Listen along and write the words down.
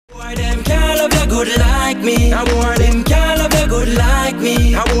good like me. I want them can't love you good like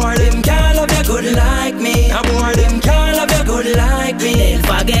me. I want them can't love you good like me. I want them can't love you good like me. Then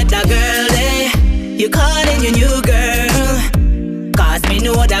forget the girl there. You calling your new girl. Cause me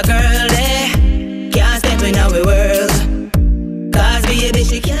know the girl there can't step in our world. Cause baby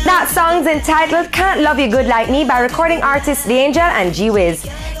she can't. That song's entitled Can't Love You Good Like Me by recording artists The Angel and G-Wiz.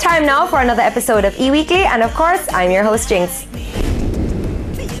 Time now for another episode of E-Weekly, and of course, I'm your host Jinx.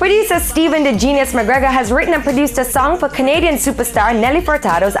 Producer Stephen the Genius McGregor has written and produced a song for Canadian superstar Nelly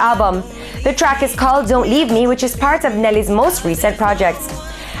Furtado's album. The track is called Don't Leave Me, which is part of Nelly's most recent projects.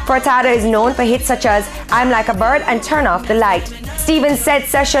 Furtado is known for hits such as I'm Like a Bird and Turn Off the Light. Stephen said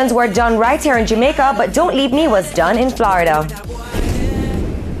sessions were done right here in Jamaica, but Don't Leave Me was done in Florida.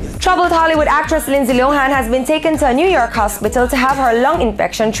 Troubled Hollywood actress Lindsay Lohan has been taken to a New York hospital to have her lung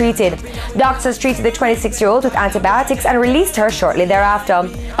infection treated. Doctors treated the 26-year-old with antibiotics and released her shortly thereafter.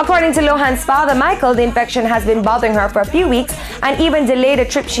 According to Lohan's father, Michael, the infection has been bothering her for a few weeks and even delayed a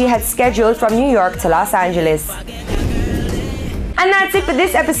trip she had scheduled from New York to Los Angeles. And that's it for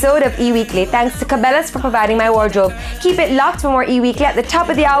this episode of E-Weekly. Thanks to Cabela's for providing my wardrobe. Keep it locked for more E-Weekly at the top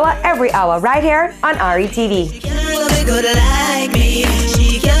of the hour, every hour, right here on RETV. She can't love me good like me.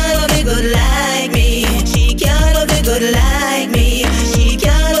 She can't love me good like me. She can't love me good like me. She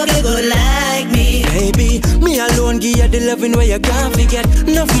can't love me good like me. Baby, me alone give you the loving where you can't forget.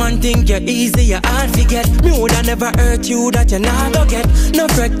 Enough man think you're easy, you're hard forget. Me woulda never hurt you that you not go get. No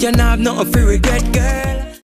fret, you not have nothing to regret, girl.